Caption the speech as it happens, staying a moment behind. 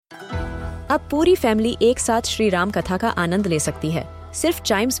अब पूरी फैमिली एक साथ श्री राम कथा का आनंद ले सकती है सिर्फ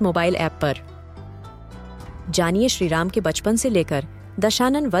चाइम्स मोबाइल ऐप पर। जानिए श्री राम के बचपन से लेकर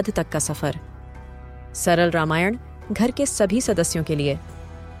दशानन वध तक का सफर। सरल रामायण घर के सभी सदस्यों के लिए।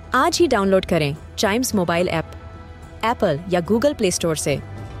 आज ही डाउनलोड करें चाइम्स मोबाइल ऐप एप्पल या गूगल प्ले स्टोर से।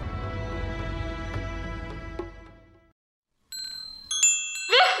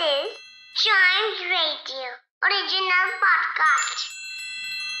 This is Chimes Radio original podcast.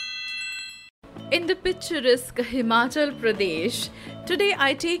 In the picturesque Himachal Pradesh, today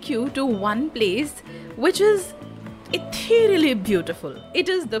I take you to one place which is ethereally beautiful. It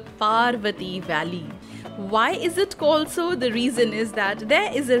is the Parvati Valley. Why is it called so? The reason is that there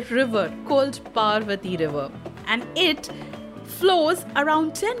is a river called Parvati River, and it flows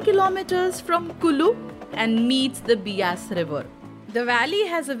around 10 kilometers from Kulu and meets the Bias River. The valley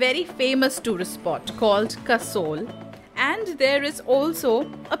has a very famous tourist spot called Kasol, and there is also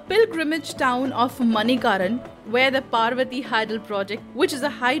a pilgrimage town of Manikaran where the Parvati Hydel project, which is a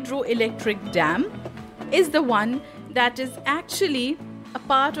hydroelectric dam, is the one that is actually a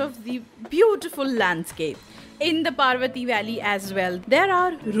part of the beautiful landscape. In the Parvati Valley as well, there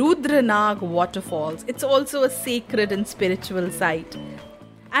are Rudranag waterfalls. It's also a sacred and spiritual site.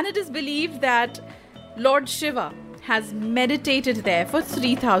 And it is believed that Lord Shiva has meditated there for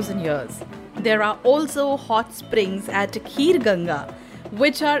 3,000 years. There are also hot springs at Kheer Ganga,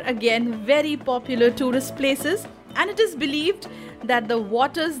 which are again very popular tourist places, and it is believed that the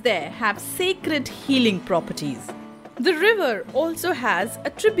waters there have sacred healing properties. The river also has a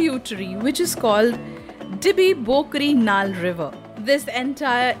tributary which is called Dibi Bokri Nal River. This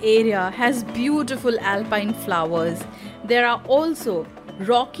entire area has beautiful alpine flowers. There are also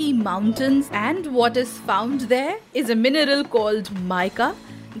rocky mountains, and what is found there is a mineral called mica.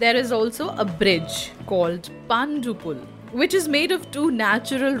 There is also a bridge called Pandupul, which is made of two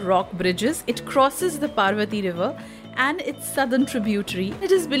natural rock bridges. It crosses the Parvati River and its southern tributary.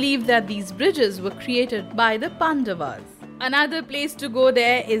 It is believed that these bridges were created by the Pandavas. Another place to go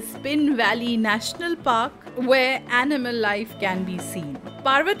there is Spin Valley National Park, where animal life can be seen.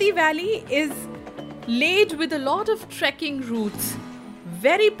 Parvati Valley is laid with a lot of trekking routes.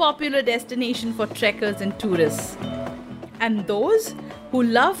 Very popular destination for trekkers and tourists. And those who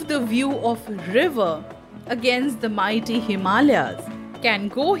love the view of river against the mighty Himalayas can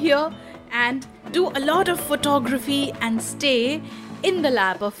go here and do a lot of photography and stay in the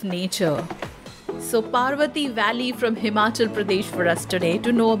lap of nature. So Parvati Valley from Himachal Pradesh for us today.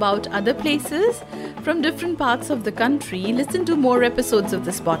 To know about other places from different parts of the country, listen to more episodes of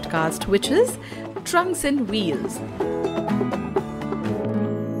this podcast, which is Trunks and Wheels.